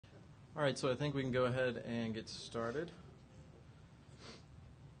All right, so I think we can go ahead and get started.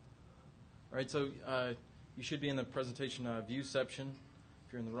 All right, so you should be in the presentation VIEWCEPTION.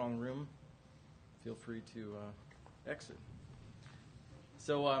 If you're in the wrong room, feel free to exit.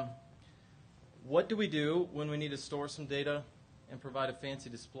 So what do we do when we need to store some data and provide a fancy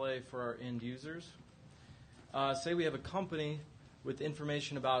display for our end users? Say we have a company with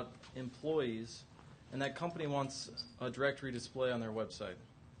information about employees, and that company wants a directory display on their website.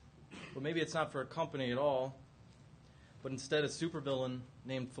 Well, maybe it's not for a company at all, but instead a supervillain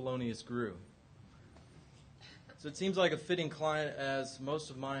named Felonious Gru. So it seems like a fitting client, as most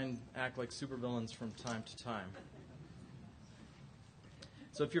of mine act like supervillains from time to time.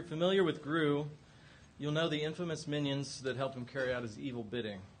 So if you're familiar with Gru, you'll know the infamous minions that help him carry out his evil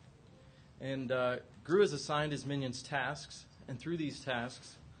bidding. And Gru has assigned his minions tasks, and through these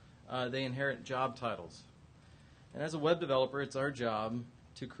tasks, they inherit job titles. And as a web developer, it's our job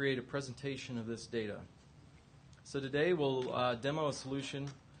to create a presentation of this data. So today we'll demo a solution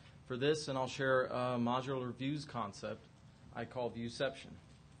for this, and I'll share a modular views concept I call VIEWCEPTION.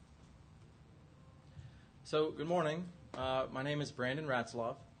 So good morning. My name is Brandon Ratz.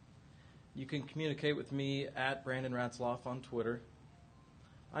 You can communicate with me at Brandon Ratz on Twitter.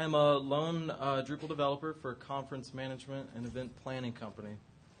 I am a lone Drupal developer for a conference management and event planning company.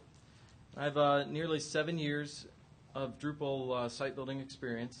 I have nearly 7 years of Drupal site building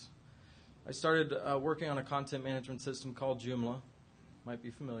experience. I started working on a content management system called Joomla. Might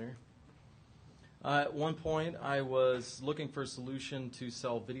be familiar. At one point, I was looking for a solution to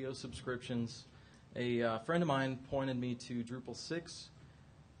sell video subscriptions. A friend of mine pointed me to Drupal 6.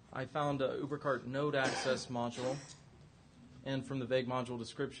 I found a UberCart node access module, and from the vague module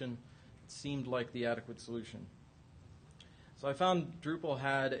description, it seemed like the adequate solution. So I found Drupal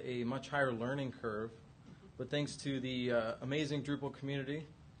had a much higher learning curve, but thanks to the amazing Drupal community,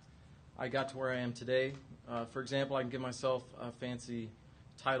 I got to where I am today. For example, I can give myself a fancy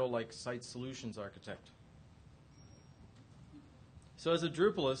title like Site Solutions Architect. So as a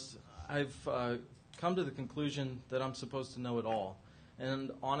Drupalist, I've come to the conclusion that I'm supposed to know it all.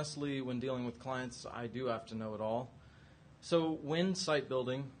 And honestly, when dealing with clients, I do have to know it all. So when site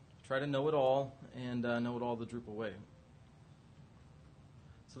building, try to know it all and know it all the Drupal way.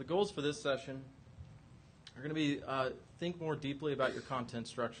 So the goals for this session are going to be think more deeply about your content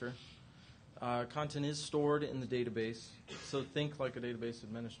structure. Content is stored in the database, so think like a database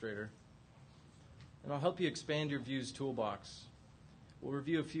administrator. And I'll help you expand your views toolbox. We'll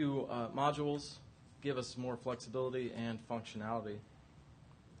review a few modules, give us more flexibility and functionality.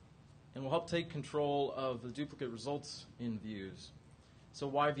 And we'll help take control of the duplicate results in views. So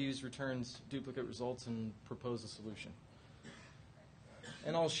why views returns duplicate results and propose a solution.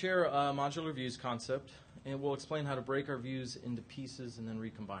 And I'll share a modular views concept, and we'll explain how to break our views into pieces and then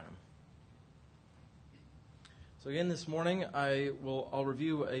recombine them. So again, this morning I'll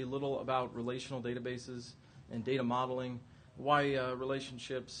review a little about relational databases and data modeling, why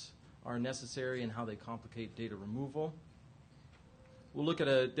relationships are necessary and how they complicate data removal. We'll look at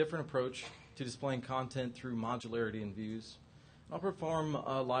a different approach to displaying content through modularity in views. I'll perform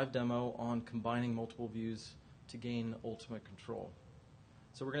a live demo on combining multiple views to gain ultimate control.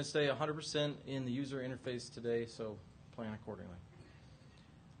 So we're going to stay 100% in the user interface today, so plan accordingly.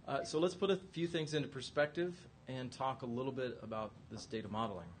 So let's put a few things into perspective and talk a little bit about this data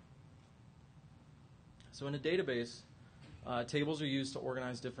modeling. So in a database, tables are used to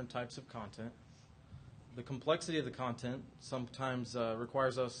organize different types of content. The complexity of the content sometimes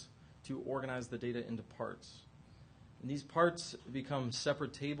requires us to organize the data into parts. And these parts become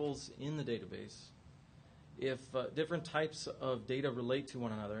separate tables in the database. If different types of data relate to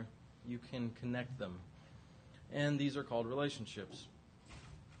one another, you can connect them. And these are called relationships.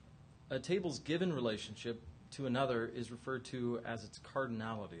 A table's given relationship to another is referred to as its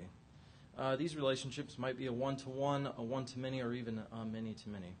cardinality. These relationships might be a one-to-one, a one-to-many, or even a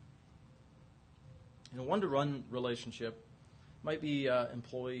many-to-many. And a one-to-one relationship might be an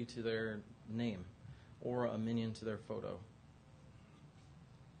employee to their name or a minion to their photo.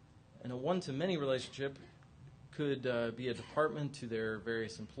 And a one-to-many relationship could be a department to their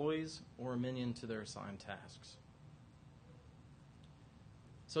various employees or a minion to their assigned tasks.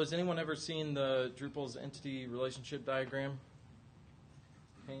 So has anyone ever seen the Drupal's entity relationship diagram?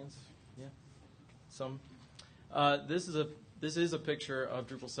 Hands? Yeah? Some? This is a picture of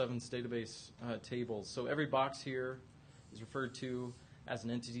Drupal 7's database tables. So every box here is referred to as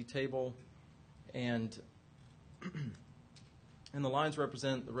an entity table, and the lines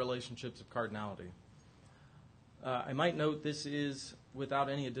represent the relationships of cardinality. I might note this is without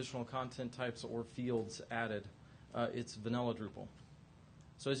any additional content types or fields added. It's vanilla Drupal.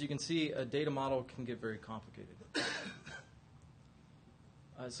 So as you can see, a data model can get very complicated.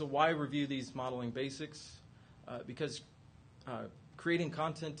 So why review these modeling basics? Because creating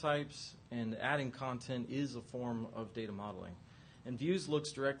content types and adding content is a form of data modeling. And Views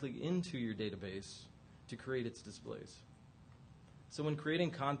looks directly into your database to create its displays. So when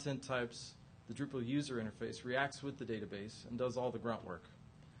creating content types, the Drupal user interface reacts with the database and does all the grunt work.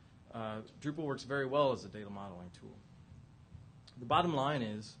 Drupal works very well as a data modeling tool. The bottom line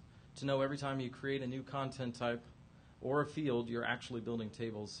is to know every time you create a new content type or a field, you're actually building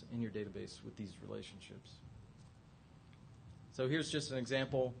tables in your database with these relationships. So here's just an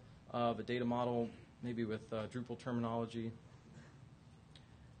example of a data model, maybe with Drupal terminology.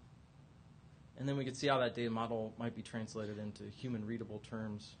 And then we can see how that data model might be translated into human-readable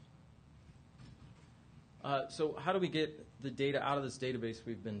terms. So how do we get the data out of this database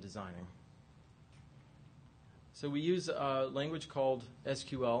we've been designing? So we use a language called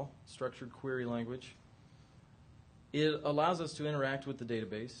SQL, Structured Query Language. It allows us to interact with the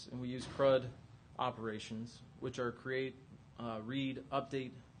database, and we use CRUD operations, which are create, read,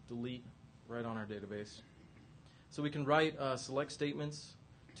 update, delete, right on our database. So we can write select statements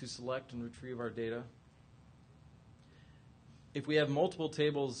to select and retrieve our data. If we have multiple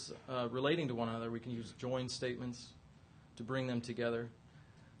tables relating to one another, we can use join statements to bring them together.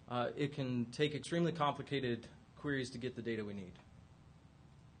 It can take extremely complicated queries to get the data we need.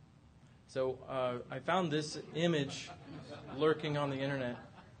 So I found this image lurking on the internet.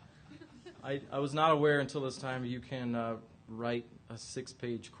 I was not aware until this time you can write a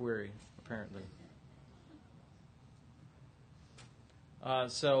 6-page query, apparently.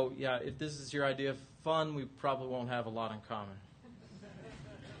 So yeah, if this is your idea of fun, we probably won't have a lot in common.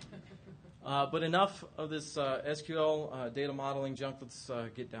 But enough of this SQL data modeling junk. Let's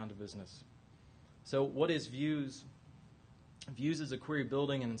get down to business. So what is Views? Views is a query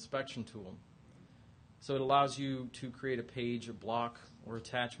building and inspection tool. So it allows you to create a page, a block, or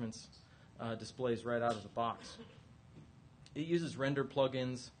attachments displays right out of the box. It uses render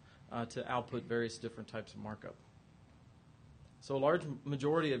plugins to output various different types of markup. So a large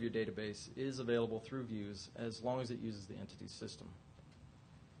majority of your database is available through Views as long as it uses the entity system.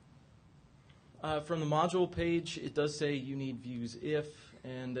 From the module page, it does say you need Views if,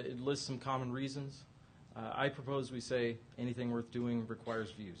 and it lists some common reasons. I propose we say anything worth doing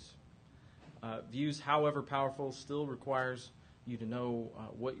requires Views. Views, however powerful, still requires you to know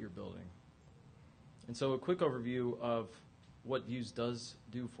what you're building. And so a quick overview of what Views does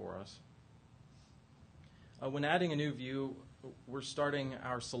do for us. When adding a new view, we're starting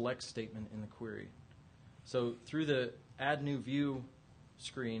our select statement in the query. So through the Add New View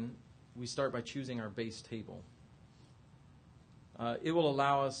screen, we start by choosing our base table. It will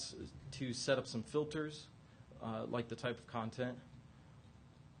allow us to set up some filters, like the type of content.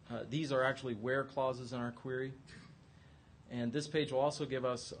 These are actually where clauses in our query. And this page will also give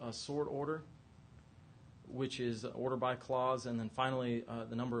us a sort order, which is order by clause, and then finally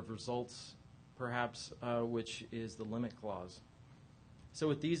the number of results, perhaps, which is the limit clause. So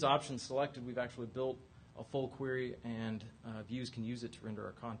with these options selected, we've actually built a full query, and Views can use it to render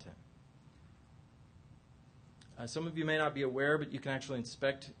our content. Some of you may not be aware, but you can actually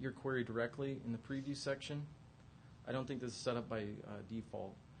inspect your query directly in the preview section. I don't think this is set up by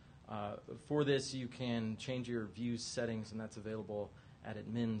default. For this, you can change your Views settings, and that's available at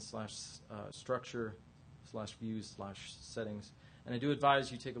admin/structure/views/settings. And I do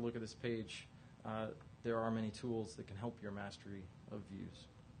advise you take a look at this page. There are many tools that can help your mastery of Views.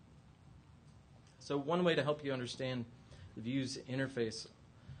 So one way to help you understand the Views interface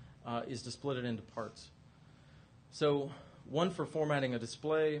is to split it into parts. So one for formatting a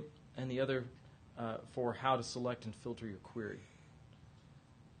display, and the other for how to select and filter your query.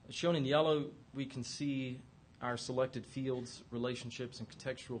 Shown in yellow, we can see our selected fields, relationships, and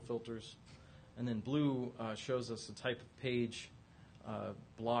contextual filters. And then blue shows us the type of page,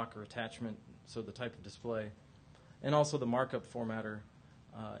 block, or attachment, so the type of display, and also the markup formatter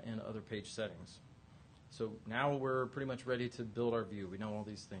and other page settings. So now we're pretty much ready to build our view. We know all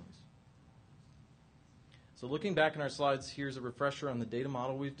these things. So looking back in our slides, here's a refresher on the data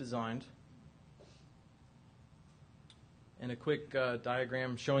model we've designed, and a quick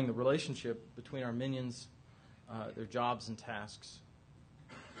diagram showing the relationship between our minions, their jobs and tasks.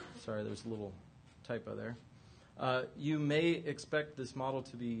 Sorry, there's a little typo there. You may expect this model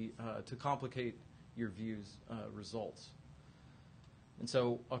to be to complicate your Views results. And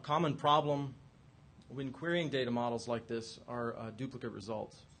so a common problem when querying data models like this are duplicate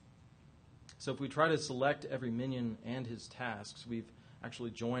results. So if we try to select every minion and his tasks, we've actually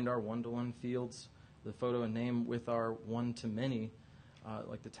joined our one-to-one fields, the photo and name, with our one-to-many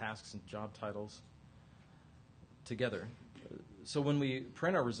like the tasks and job titles, together. So when we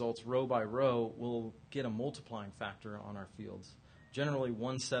print our results row by row, we'll get a multiplying factor on our fields, generally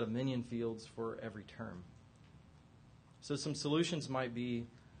one set of minion fields for every term. So some solutions might be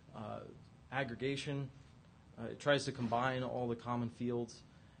aggregation. It tries to combine all the common fields,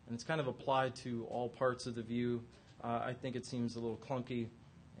 and it's kind of applied to all parts of the view. I think it seems a little clunky,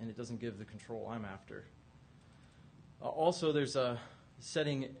 and it doesn't give the control I'm after. Also, there's a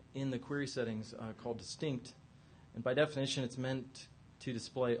setting in the query settings called distinct, and by definition, it's meant to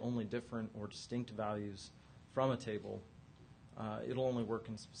display only different or distinct values from a table. It'll only work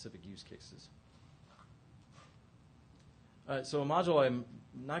in specific use cases. So a module I'm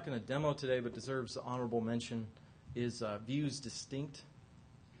not going to demo today but deserves honorable mention is VIEWCEPTION.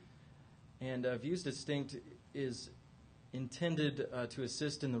 And VIEWCEPTION is intended to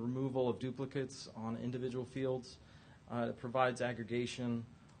assist in the removal of duplicates on individual fields. It provides aggregation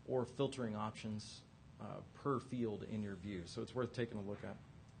or filtering options per field in your view. So it's worth taking a look at.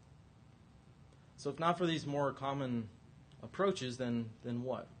 So if not for these more common approaches, then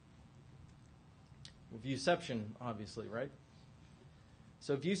what? Well, VIEWCEPTION, obviously, right?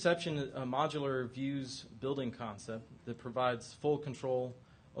 So VIEWCEPTION is a modular views building concept that provides full control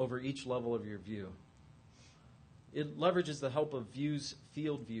over each level of your view. It leverages the help of Views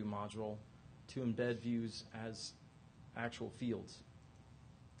Field View module to embed views as actual fields.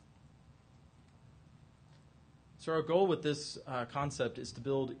 So our goal with this concept is to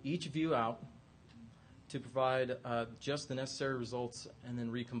build each view out to provide just the necessary results and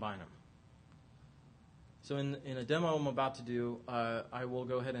then recombine them. So in a demo I'm about to do, I will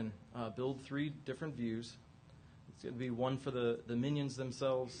go ahead and build 3 different views. It's going to be one for the minions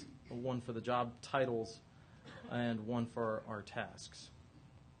themselves, one for the job titles, and one for our tasks.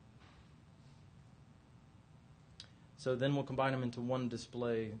 So then we'll combine them into one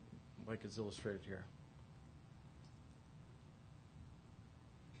display like is illustrated here.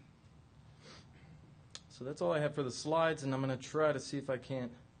 So that's all I have for the slides, and I'm going to try to see if I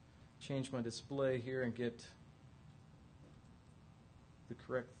can't change my display here and get the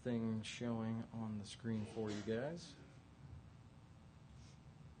correct thing showing on the screen for you guys.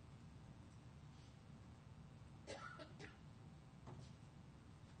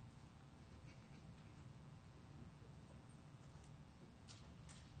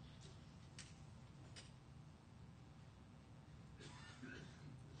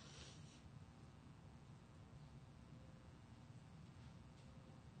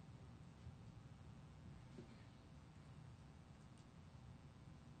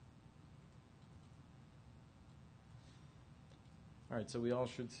 All right, so we all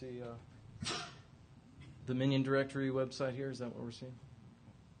should see the minion directory website here. Is that what we're seeing?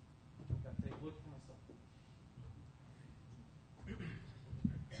 Got to take a look for myself.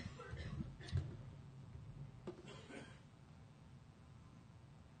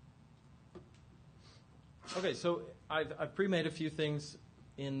 Okay, so I've pre-made a few things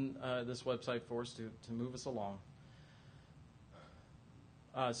in this website for us to move us along.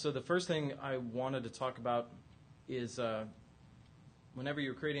 So the first thing I wanted to talk about is whenever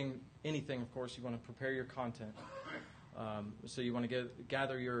you're creating anything, of course, you want to prepare your content. So you want to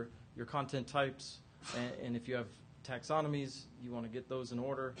gather your content types, and if you have taxonomies, you want to get those in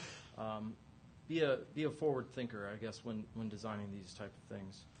order. Be a forward thinker, I guess, when designing these type of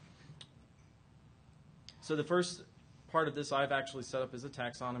things. So the first part of this I've actually set up is a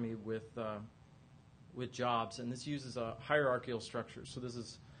taxonomy with jobs, and this uses a hierarchical structure. So this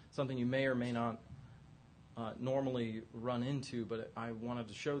is something you may or may not normally run into, but I wanted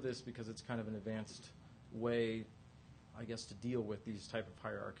to show this because it's kind of an advanced way, I guess, to deal with these type of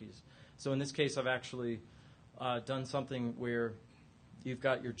hierarchies. So in this case, I've actually done something where you've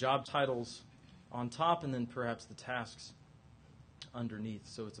got your job titles on top and then perhaps the tasks underneath.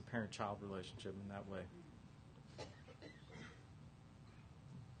 So it's a parent-child relationship in that way.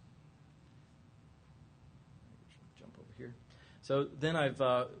 Jump over here. So then I've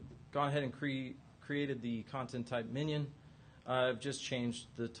gone ahead and created the content type minion. I've just changed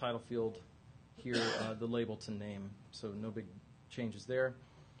the title field here, the label to name, so no big changes there.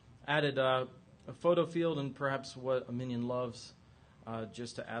 Added a photo field and perhaps what a minion loves,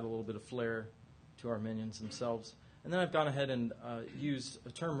 just to add a little bit of flair to our minions themselves. And then I've gone ahead and used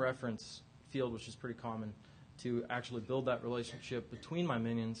a term reference field, which is pretty common, to actually build that relationship between my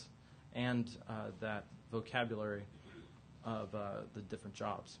minions and that vocabulary of the different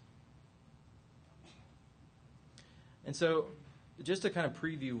jobs. And so just to kind of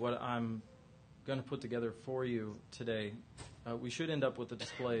preview what I'm going to put together for you today, we should end up with a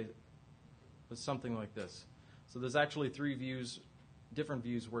display with something like this. So there's actually 3 views different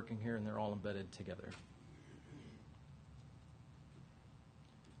views working here, and they're all embedded together.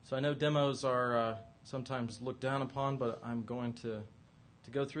 So I know demos are sometimes looked down upon, but I'm going to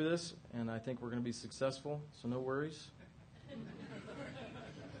go through this, and I think we're going to be successful, so no worries.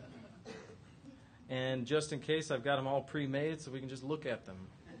 And just in case, I've got them all pre-made, so we can just look at them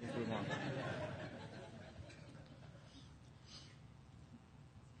if we want.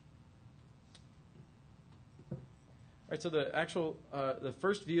 All right, so the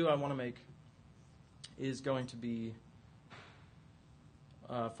first view I want to make is going to be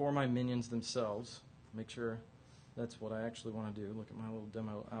for my minions themselves. Make sure that's what I actually want to do. Look at my little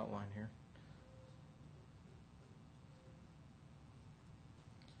demo outline here.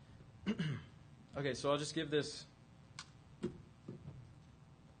 Okay, so I'll just give this a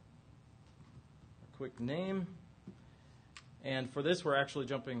quick name. And for this, we're actually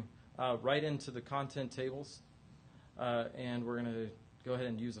jumping right into the content tables. And we're going to go ahead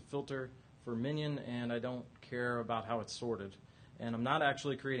and use a filter for minion, and I don't care about how it's sorted. And I'm not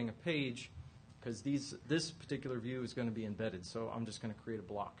actually creating a page because this particular view is going to be embedded, so I'm just going to create a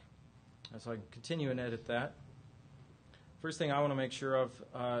block. So I can continue and edit that. First thing I want to make sure of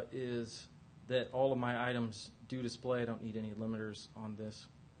is that all of my items do display. I don't need any limiters on this.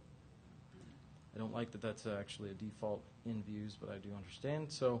 I don't like that that's actually a default in views, but I do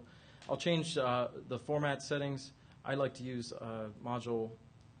understand. So I'll change the format settings. I like to use a module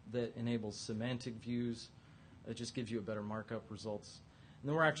that enables semantic views. It just gives you a better markup results. And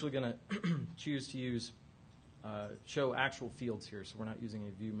then we're actually going to choose to use show actual fields here, so we're not using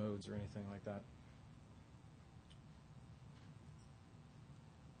any view modes or anything like that.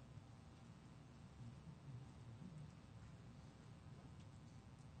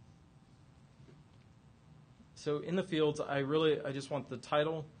 So in the fields, I just want the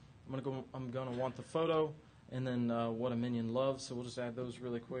title. I'm going to want the photo, and then what a minion loves. So we'll just add those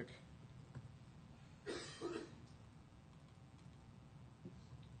really quick.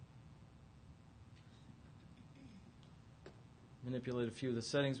 Manipulate a few of the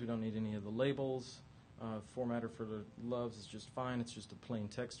settings. We don't need any of the labels. Formatter for the loves is just fine. It's just a plain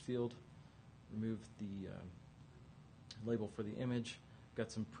text field. Remove the label for the image.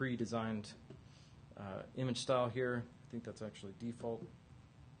 Got some pre-designed image style here. I think that's actually default.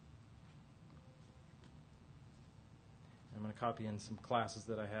 I'm going to copy in some classes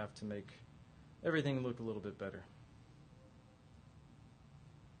that I have to make everything look a little bit better.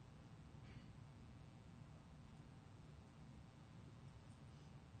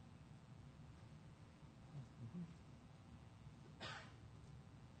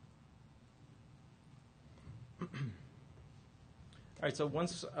 All right, so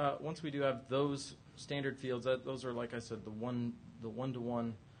once we do have those standard fields, those are, like I said, the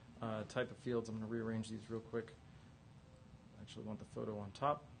one-to-one type of fields. I'm going to rearrange these real quick. I actually want the photo on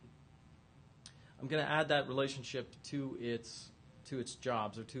top. I'm going to add that relationship to its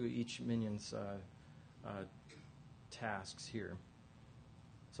jobs, or to each minion's tasks here.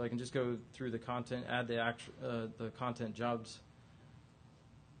 So I can just go through the content, add the content jobs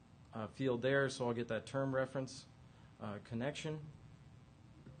field there, so I'll get that term reference connection.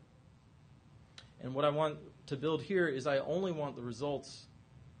 And what I want to build here is I only want the results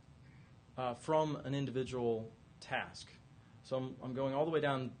from an individual task. So I'm going all the way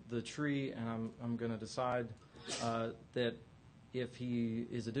down the tree, and I'm going to decide that if he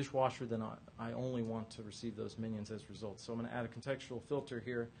is a dishwasher, then I only want to receive those minions as results. So I'm going to add a contextual filter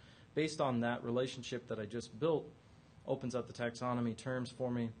here based on that relationship that I just built. Opens up the taxonomy terms for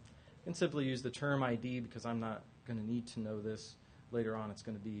me. I can simply use the term ID because I'm not going to need to know this. Later on, it's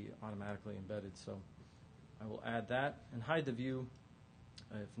going to be automatically embedded. So I will add that and hide the view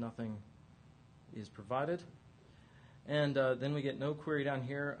if nothing is provided. And then we get no query down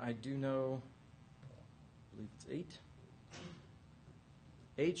here. I do know, I believe it's 8.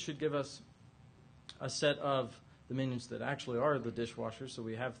 8 should give us a set of the minions that actually are the dishwasher. So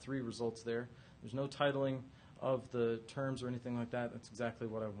we have 3 results there. There's no titling of the terms or anything like that. That's exactly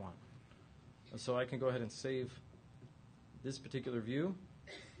what I want. So I can go ahead and save this particular view,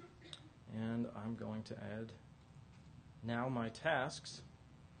 and I'm going to add now my tasks.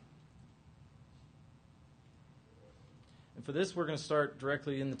 And for this, we're going to start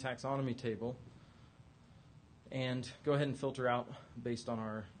directly in the taxonomy table and go ahead and filter out based on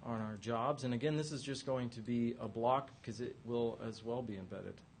our jobs. And again, this is just going to be a block because it will as well be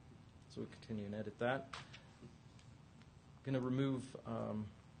embedded. So we'll continue and edit that. I'm going to remove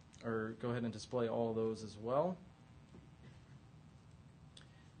or go ahead and display all of those as well.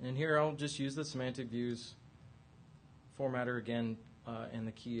 And here I'll just use the semantic views formatter again, and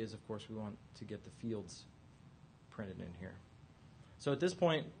the key is, of course, we want to get the fields printed in here. So at this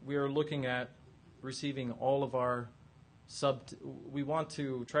point, we are looking at receiving all of our we want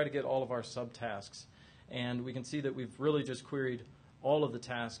to try to get all of our subtasks. And we can see that we've really just queried all of the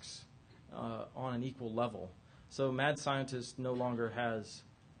tasks on an equal level. So Mad Scientist no longer has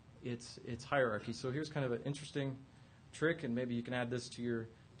its hierarchy. So here's kind of an interesting trick, and maybe you can add this to your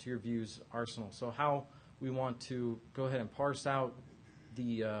views arsenal. So how we want to go ahead and parse out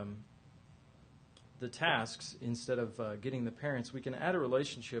the tasks instead of getting the parents, we can add a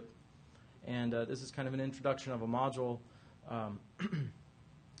relationship, and this is kind of an introduction of a module. I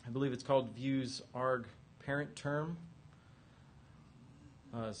believe it's called VIEWCEPTION parent term.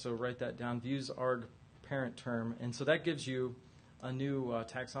 So write that down, VIEWCEPTION parent term, and so that gives you a new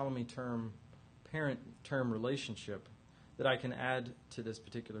taxonomy term parent term relationship that I can add to this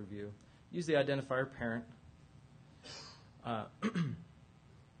particular view. Use the identifier parent.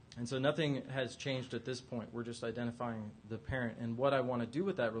 And so nothing has changed at this point. We're just identifying the parent. And what I want to do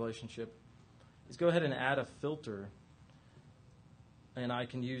with that relationship is go ahead and add a filter. And I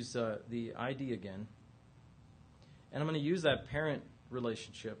can use the ID again. And I'm going to use that parent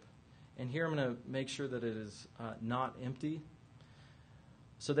relationship. And here I'm going to make sure that it is not empty.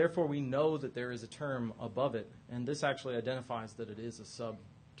 So therefore, we know that there is a term above it. And this actually identifies that it is a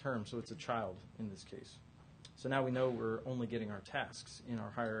sub-term. So it's a child in this case. So now we know we're only getting our tasks in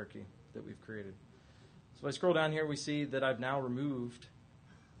our hierarchy that we've created. So if I scroll down here, we see that I've now removed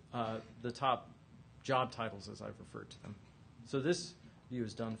the top job titles as I've referred to them. So this view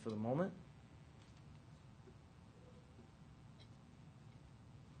is done for the moment.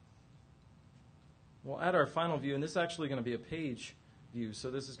 We'll add our final view, and this is actually going to be a page view.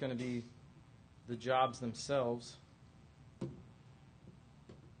 So this is going to be the jobs themselves.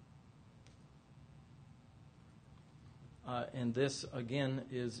 And this, again,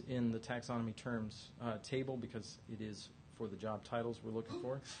 is in the taxonomy terms table because it is for the job titles we're looking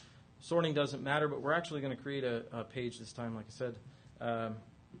for. Sorting doesn't matter, but we're actually going to create a page this time, like I said.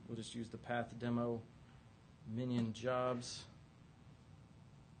 We'll just use the path demo minion jobs.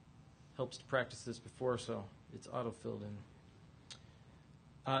 Helps to practice this before, so it's auto-filled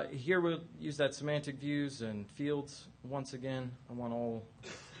in. Here we'll use that semantic views and fields. Once again, I want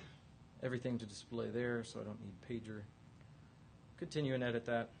everything to display there, so I don't need pager. Continue and edit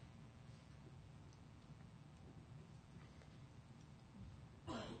that.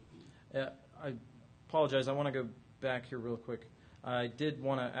 I apologize. I want to go back here real quick. I did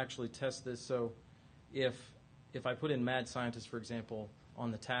want to actually test this. So if I put in Mad Scientist, for example, on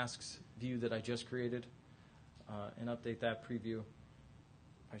the tasks view that I just created and update that preview,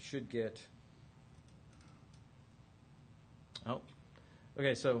 I should get... Oh,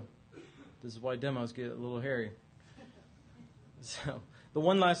 okay, so this is why demos get a little hairy. So the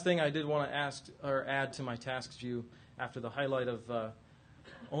one last thing I did want to ask or add to my tasks view after the highlight of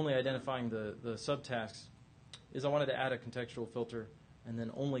only identifying the subtasks is I wanted to add a contextual filter and then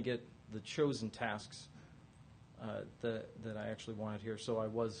only get the chosen tasks that I actually wanted here. So I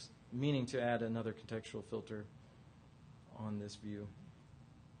was meaning to add another contextual filter on this view.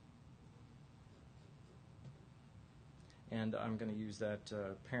 And I'm going to use that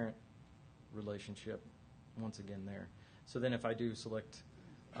parent relationship once again there. So then if I do select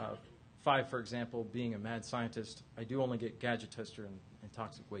 5, for example, being a mad scientist, I do only get gadget tester and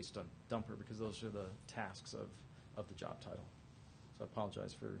toxic waste dumper because those are the tasks of the job title. So I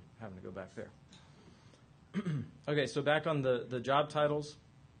apologize for having to go back there. Okay, so back on the job titles,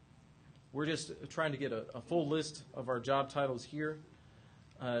 we're just trying to get a full list of our job titles here.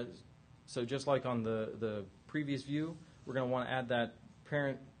 So just like on the previous view, we're going to want to add that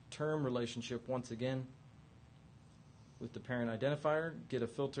parent term relationship once again with the parent identifier, get a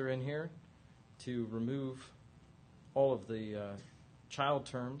filter in here to remove all of the child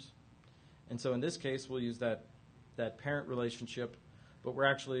terms. And so in this case, we'll use that parent relationship, but we're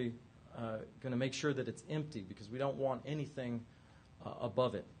actually going to make sure that it's empty because we don't want anything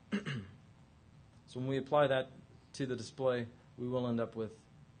above it. So when we apply that to the display, we will end up with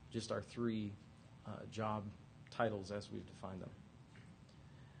just our 3 job titles as we've defined them.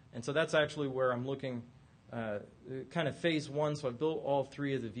 And so that's actually where I'm looking kind of phase 1. So I've built all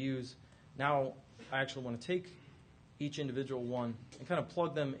 3 of the views. Now I actually want to take each individual one and kind of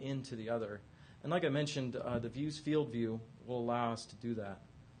plug them into the other. And like I mentioned, the views field view will allow us to do that.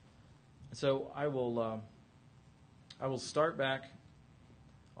 So I will start back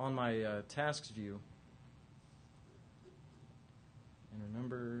on my tasks view. And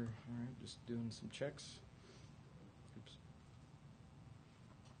remember, all right, just doing some checks. Oops.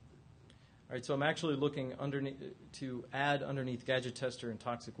 All right, so I'm actually looking to add underneath gadget tester and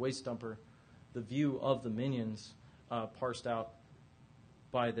toxic waste dumper the view of the minions parsed out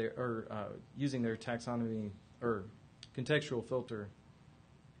by their using their taxonomy or contextual filter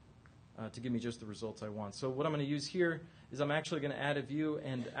to give me just the results I want. So what I'm going to use here is I'm actually going to add a view,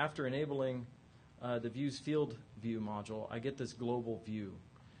 and after enabling the views field view module, I get this global view,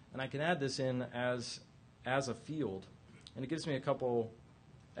 and I can add this in as a field, and it gives me a couple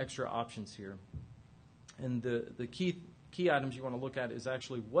extra options here. And the key items you want to look at is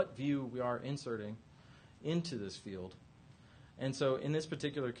actually what view we are inserting into this field. And so in this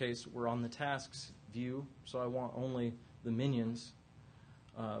particular case, we're on the tasks view, so I want only the minions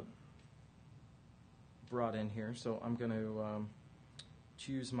brought in here. So I'm going to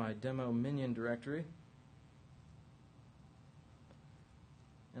choose my demo minion directory,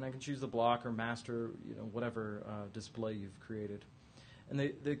 and I can choose the block or master, whatever display you've created. And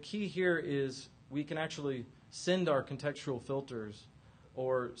the key here is we can actually send our contextual filters,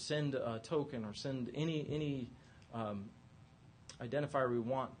 or send a token, or send any identifier we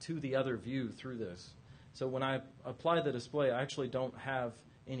want to the other view through this. So when I apply the display, I actually don't have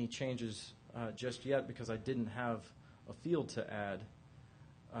any changes just yet because I didn't have a field to add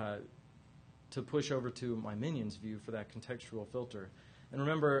to push over to my minions view for that contextual filter. And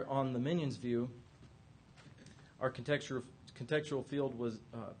remember, on the minions view, our contextual field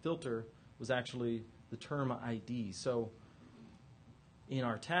filter was actually the term ID. So in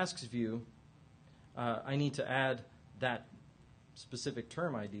our tasks view, I need to add that specific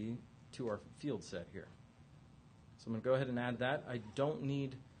term ID to our field set here. So I'm going to go ahead and add that. I don't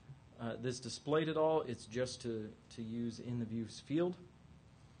need this displayed at all. It's just to use in the views field.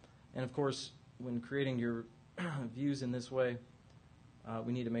 And of course, when creating your views in this way,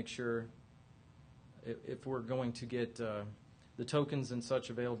 we need to make sure if we're going to get the tokens and such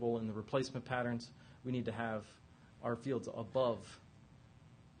available in the replacement patterns, we need to have our fields above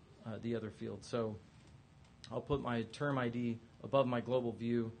the other field. So I'll put my term ID above my global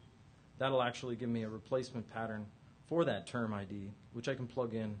view. That'll actually give me a replacement pattern for that term ID, which I can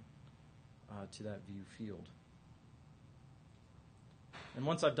plug in to that view field. And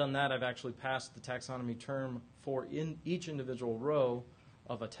once I've done that, I've actually passed the taxonomy term for each individual row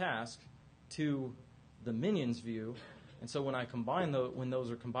of a task to the minions view. And so when I combine when those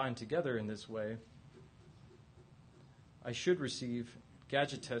are combined together in this way, I should receive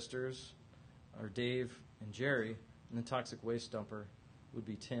gadget testers, or Dave and Jerry, and the toxic waste dumper would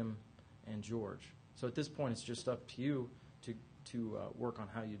be Tim and George. So at this point, it's just up to you to work on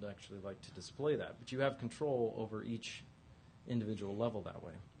how you'd actually like to display that. But you have control over each individual level that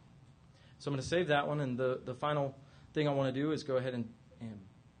way. So I'm going to save that one, and the final thing I want to do is go ahead and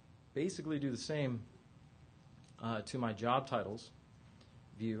basically do the same to my job titles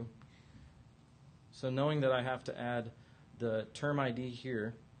view. So knowing that I have to add the term ID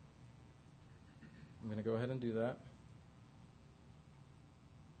here, I'm going to go ahead and do that.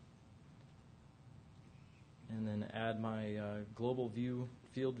 And then add my global view,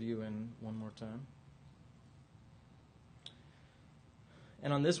 field view in one more time.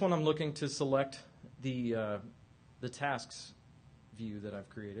 And on this one, I'm looking to select the tasks view that I've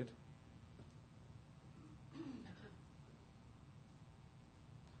created.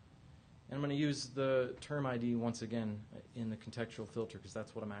 And I'm going to use the term ID once again in the contextual filter, because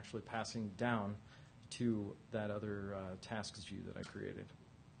that's what I'm actually passing down to that other tasks view that I created.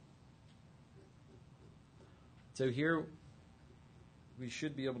 So here we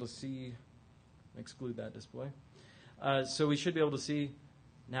should be able to see, exclude that display. So we should be able to see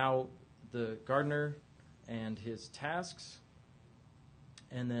now the gardener and his tasks,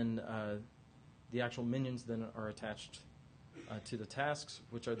 and then the actual minions then are attached to the tasks,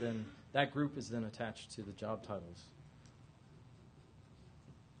 which are then, that group is then attached to the job titles.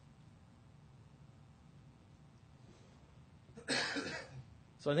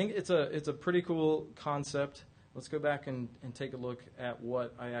 So I think it's a pretty cool concept. Let's go back and take a look at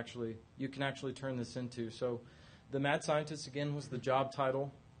what you can actually turn this into. So the mad scientist, again, was the job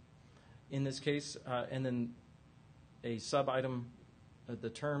title in this case, and then a sub-item, the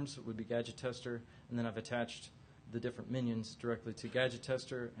terms would be gadget tester, and then I've attached the different minions directly to gadget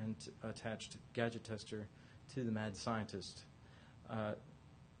tester and attached gadget tester to the mad scientist.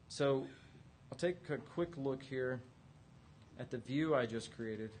 So I'll take a quick look here at the view I just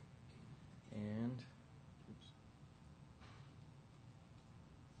created, and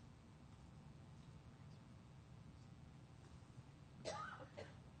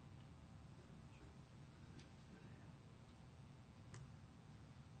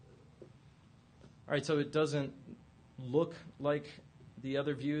all right, so it doesn't look like the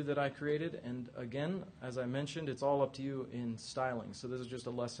other view that I created. And again, as I mentioned, it's all up to you in styling. So this is just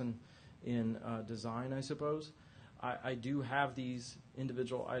a lesson in design, I suppose. I do have these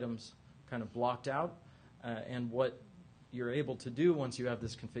individual items kind of blocked out, and what you're able to do once you have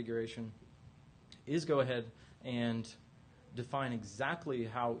this configuration is go ahead and define exactly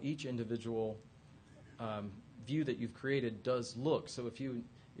how each individual view that you've created does look. So if you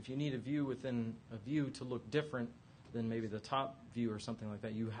need a view within a view to look different than maybe the top view or something like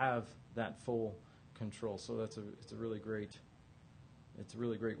that, you have that full control. So it's a really great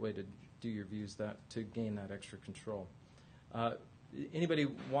way to do your views to gain that extra control. Anybody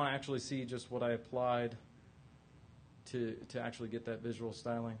want to actually see just what I applied to actually get that visual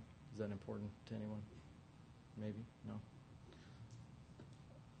styling? Is that important to anyone? Maybe? No?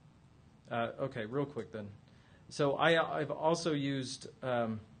 Okay, real quick then. So I've also used,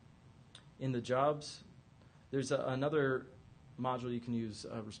 in the jobs, there's another module you can use,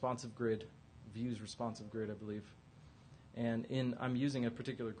 responsive grid, views responsive grid, I believe. And I'm using a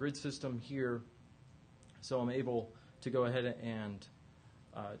particular grid system here, so I'm able to go ahead and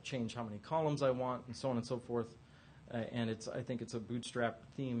change how many columns I want and so on and so forth. And I think it's a bootstrap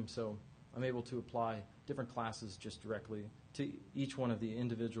theme, so I'm able to apply different classes just directly to each one of the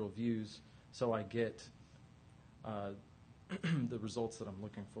individual views, so I get the results that I'm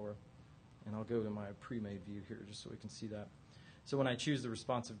looking for. And I'll go to my pre-made view here just so we can see that. So when I choose the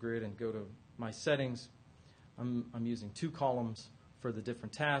responsive grid and go to my settings, I'm using 2 columns for the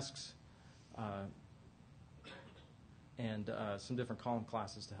different tasks and some different column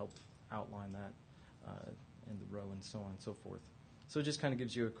classes to help outline that in the row and so on and so forth. So it just kind of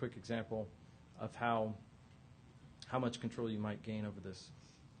gives you a quick example of how much control you might gain over this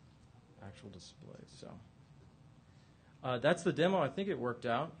actual display. So that's the demo. I think it worked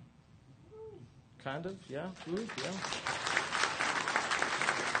out. Kind of, yeah. Ooh, yeah.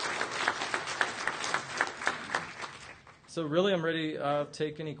 So really, I'm ready to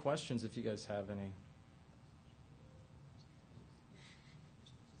take any questions if you guys have any.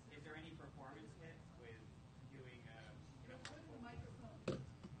 Is there any performance hit with doing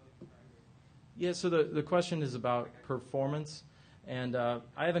Yeah, so the question is about performance, and I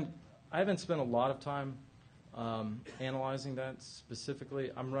haven't spent a lot of time analyzing that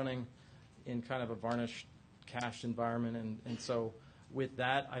specifically. I'm running in kind of a varnished cached environment, and so with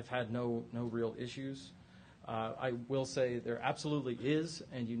that, I've had no real issues. I will say there absolutely is,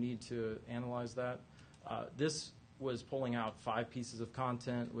 and you need to analyze that. This was pulling out 5 pieces of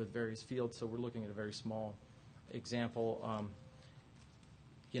content with various fields, so we're looking at a very small example.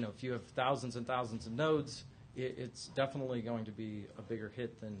 If you have thousands and thousands of nodes, it's definitely going to be a bigger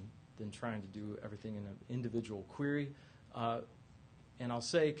hit than trying to do everything in an individual query. And I'll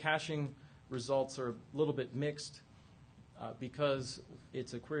say caching results are a little bit mixed. Because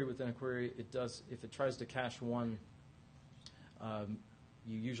it's a query within a query, if it tries to cache one,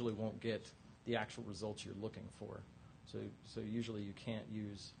 you usually won't get the actual results you're looking for. So usually you can't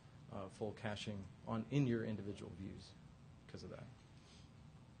use full caching in your individual views because of that.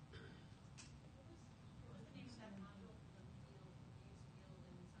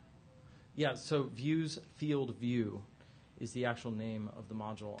 Yeah, so views field view is the actual name of the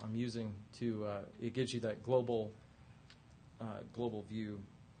module I'm using to, it gives you that global view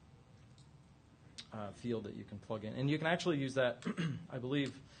field that you can plug in. And you can actually use that, I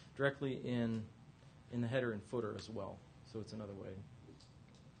believe, directly in the header and footer as well. So it's another way. You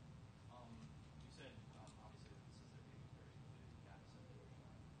said, obviously, this is a very data set that you're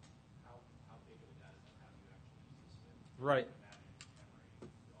showing. How big of a data set? How do you actually use this with? Right.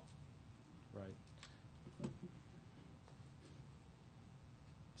 Right.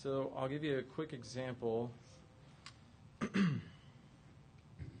 So I'll give you a quick example.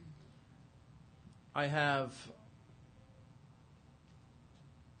 I have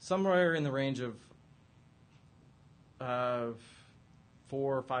somewhere in the range of 400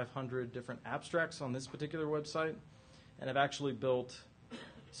 or 500 different abstracts on this particular website, and I've actually built,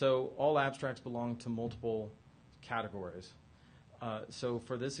 so all abstracts belong to multiple categories. So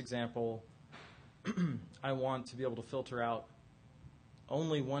for this example, I want to be able to filter out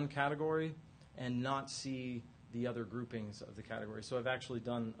only one category and not see the other groupings of the category. So I've actually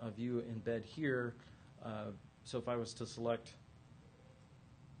done a view embed here. So if I was to select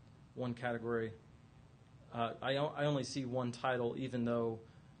one category, I only see one title, even though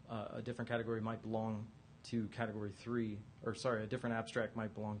a different category might belong to category 3, or sorry, a different abstract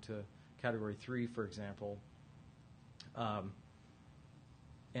might belong to category 3, for example.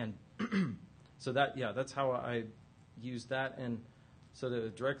 And so that's how I use that. And so to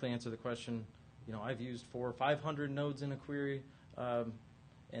directly answer the question, I've used 400 or 500 nodes in a query,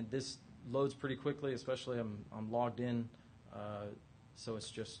 and this loads pretty quickly, especially I'm logged in, so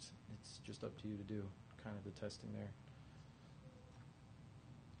it's just up to you to do kind of the testing there.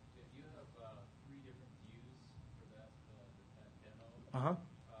 If you have three different views for that demo, Uh-huh.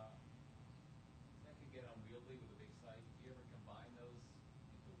 that could get unwieldy with a big site. Do you ever combine those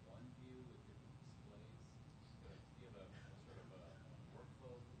into one view with different displays? Do you have a sort of a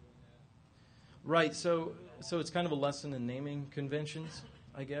workflow for doing that? Right. So it's kind of a lesson in naming conventions,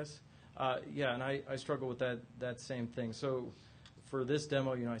 I guess. Yeah, and I struggle with that same thing. So for this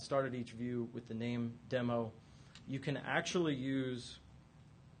demo, I started each view with the name demo. You can actually use.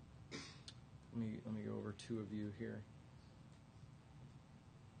 Let me go over two of you here.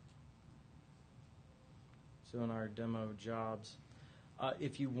 So in our demo jobs,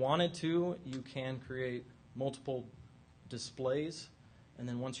 if you wanted to, you can create multiple displays, and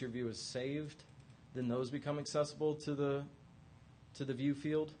then once your view is saved, then those become accessible to the view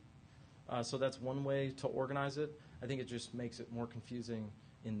field. So that's one way to organize it. I think it just makes it more confusing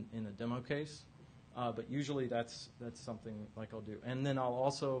in a demo case. But usually that's something like I'll do. And then I'll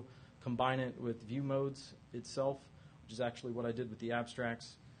also combine it with view modes itself, which is actually what I did with the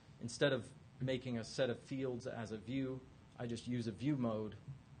abstracts. Instead of making a set of fields as a view, I just use a view mode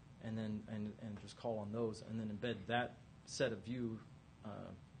and then and just call on those and then embed that set of view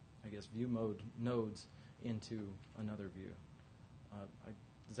mode nodes into another view.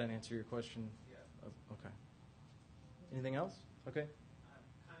 Does that answer your question? Yeah. Okay. Anything else? Okay.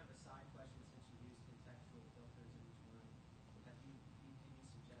 Kind of a side question, since you use contextual filters in each one. Can you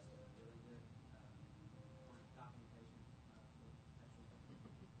suggest a really good documentation for contextual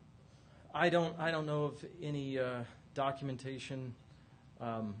filters? I don't know of any documentation.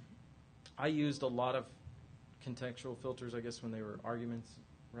 I used a lot of contextual filters, I guess, when they were arguments,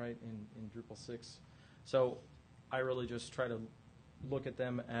 right, in Drupal 6. So I really just try to look at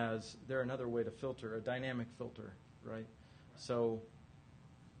them as they're another way to filter, a dynamic filter, right? So,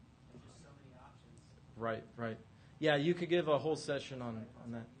 There's just so many options. right. Yeah, you could give a whole session on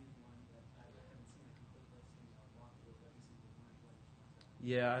that.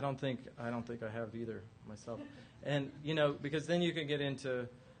 Yeah, I don't think I have either myself. And because then you can get into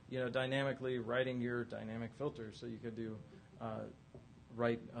dynamically writing your dynamic filters. So you could do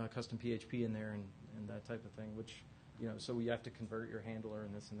write custom PHP in there and that type of thing, which so we have to convert your handler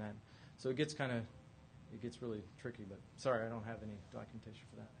and this and that. So it gets really tricky. But sorry, I don't have any documentation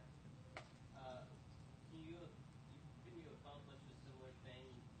for that. Can you accomplish a similar thing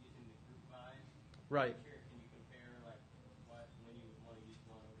using the group by? Right. Can you compare when you would want to use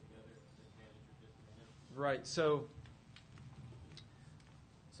one over the other, advantage or disadvantage? Right. So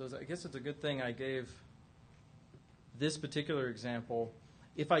I guess it's a good thing I gave this particular example.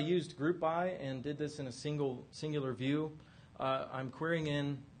 If I used group by and did this in a singular view, I'm querying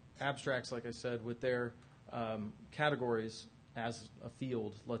in abstracts, like I said, with their categories as a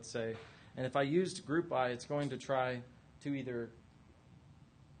field, let's say. And if I used group by, it's going to try to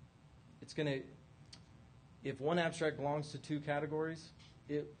if one abstract belongs to two categories,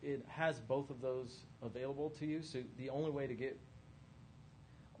 it has both of those available to you. So the only way to get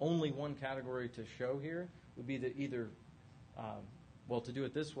only one category to show here would be to either to do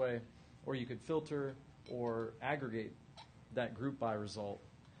it this way, or you could filter or aggregate that group by result.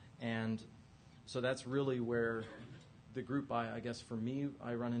 And so that's really where the group by, I guess for me,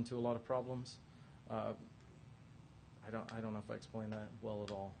 I run into a lot of problems. I don't know if I explained that well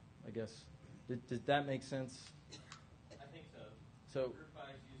at all. I guess did that make sense? I think so. So group by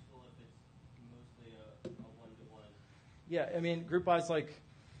is useful if it's mostly a one-to-one. Yeah, I mean group by is like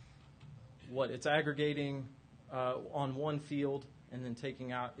what it's aggregating on one field and then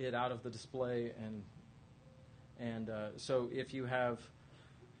taking it out of the display and so if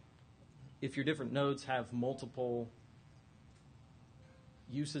your different nodes have multiple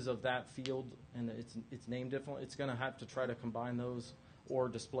uses of that field and it's named differently, it's going to have to try to combine those or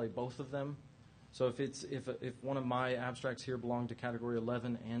display both of them. So if one of my abstracts here belong to category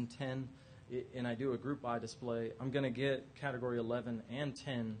 11 and 10, and I do a group by display, I'm going to get category 11 and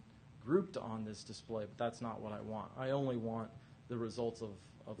 10 grouped on this display, but that's not what I want. I only want the results of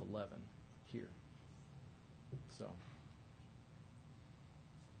 11 here. So,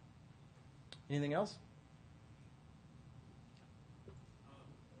 anything else?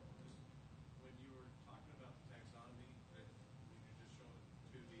 When you were talking about the taxonomy, that you could just show a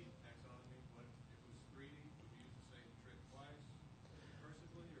 2D taxonomy. What if it was 3D? Would you use the same trick twice,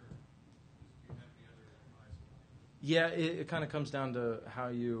 recursively, or do you have any other advice? Yeah, it kind of comes down to how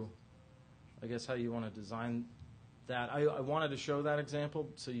you want to design that. I wanted to show that example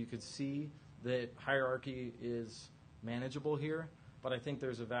so you could see that hierarchy is manageable here, but I think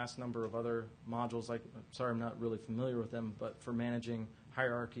there's a vast number of other modules. I'm not really familiar with them, but for managing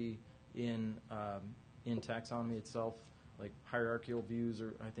hierarchy in in taxonomy itself, like hierarchical views,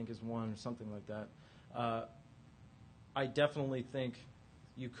 or I think is one, or something like that. I definitely think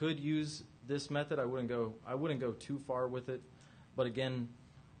you could use this method. I wouldn't go too far with it, but again,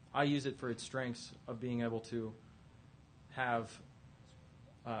 I use it for its strengths of being able to have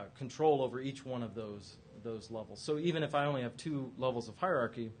control over each one of those levels. So even if I only have 2 levels of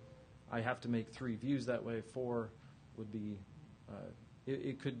hierarchy, I have to make 3 views that way. 4 would be,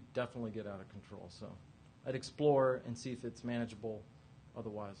 it could definitely get out of control. So I'd explore and see if it's manageable.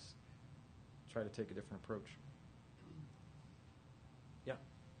 Otherwise, try to take a different approach. Yeah.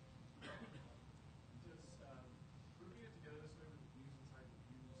 Does grouping it together this way with views inside the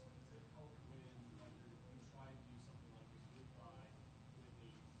views, does it help when like you try to do something like a group by with a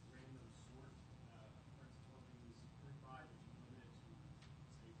random sort? For instance, one thing is group by, but you limit it to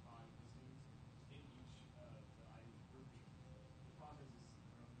say 5 listings in each of the items grouping. The problem is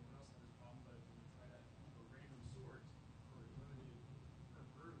I don't know if anyone else has this problem, but when you try to keep a random sort for limited per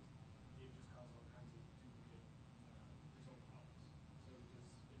group, it just causes all kinds of duplicate result problems. So does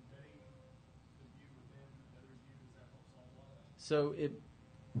embedding the view within another view, does that help solve a lot of that? So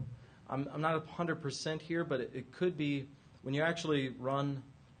I'm not 100% here, but it could be when you actually run,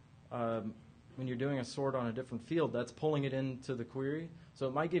 when you're doing a sort on a different field, that's pulling it into the query. So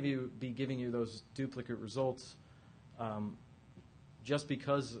it might be giving you those duplicate results just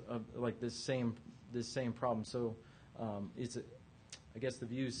because of like this same problem. So I guess the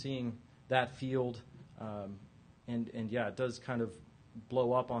view is seeing that field, and yeah, it does kind of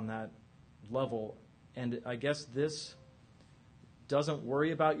blow up on that level. And I guess this doesn't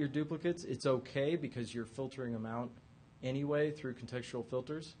worry about your duplicates. It's okay because you're filtering them out anyway through contextual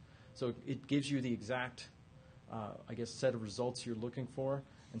filters. So it gives you the exact, I guess, set of results you're looking for.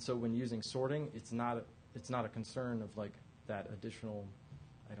 And so when using sorting, it's not a concern of like that additional,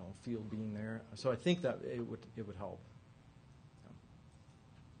 I don't know, field being there. So I think that it would help.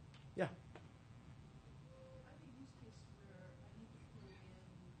 Yeah. I have a use case where I need to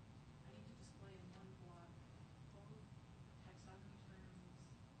display in one block both taxonomy terms and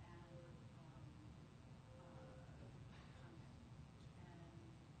content. And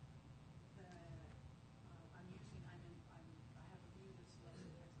I have a view that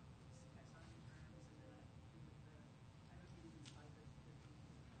selects the taxonomy terms, and then I have a view inside the content.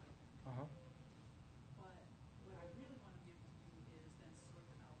 Uh-huh. But what I really want to be able to do is then sort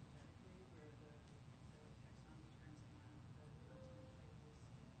them alphabetically, where the taxonomy terms and the content tables.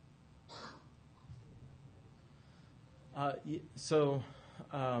 So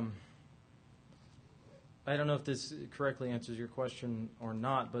I don't know if this correctly answers your question or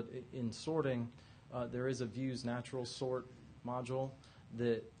not, but in sorting, there is a views natural sort module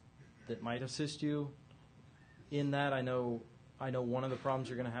that might assist you in that. I know one of the problems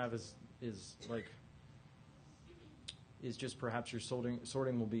you're going to have is just perhaps your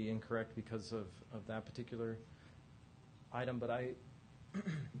sorting will be incorrect because of that particular item, but I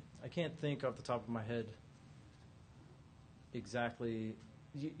can't think off the top of my head exactly.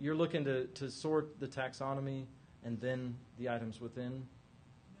 You're looking to sort the taxonomy and then the items within,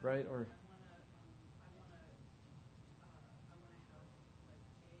 right? Or I want to have like A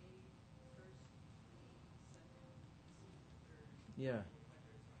first, B second, C third. yeah.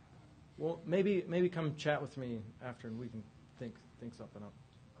 Well, maybe come chat with me after and we can think something up.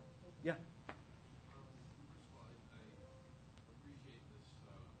 Yeah. First of all, I appreciate this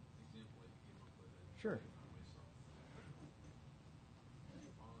example that you came up with. Sure. I found myself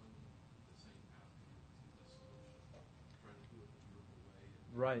on the same path to this solution, trying to do it the Drupal way.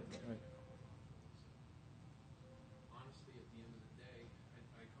 Right. Honestly, at the end of the day,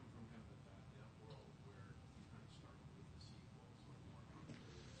 I come from kind of that world where you kind of start with the SQL, sort of more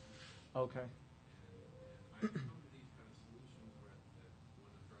complicated SQL. Okay. And I come to these kind of solutions where when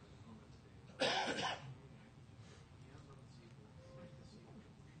I'm trying to implement the data, I can just get hands on the SQL, write the SQL,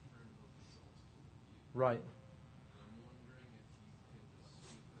 return those results to the view. Right. And I'm wondering if you can just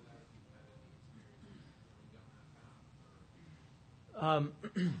speak to that, if you've had any experience going down that path, or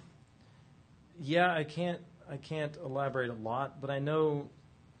Yeah, I can't elaborate a lot, but I know.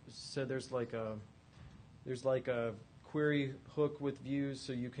 So there's like a query hook with views,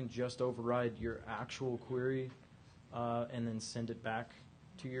 so you can just override your actual query and then send it back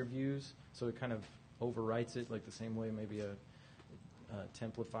to your views. So it kind of overwrites it like the same way maybe a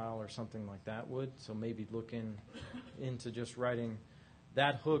template file or something like that would. So maybe look into just writing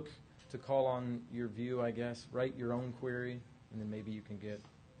that hook to call on your view, I guess. Write your own query, and then maybe you can get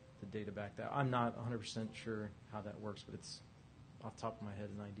the data back. That I'm not 100% sure how that works, but it's off the top of my head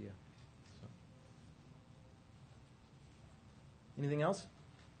an idea. So. Anything else?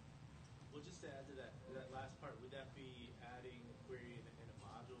 Well, just to add to that part, would that be adding a query in a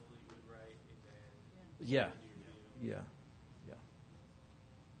module that you would write and then Yeah. do your view? Yeah. Yeah.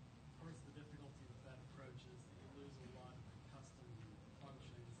 Of course, the difficulty with that approach is that you lose a lot of the custom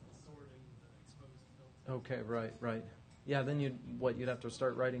functions, the sorting, the exposed filters. Okay. Right. Right. Yeah. Then you'd have to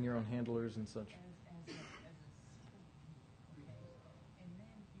start writing your own handlers and such. As a SQL view, okay? And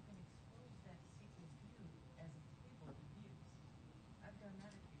then you can expose that SQL view as a table of views. I've done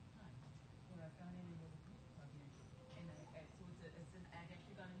that a few times where I've gone in and with a view plugin, and I've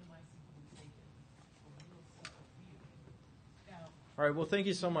actually gone into MySQL and saved it a real SQL view. Now, All right. Well, thank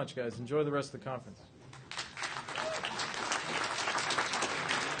you so much, guys. Enjoy the rest of the conference.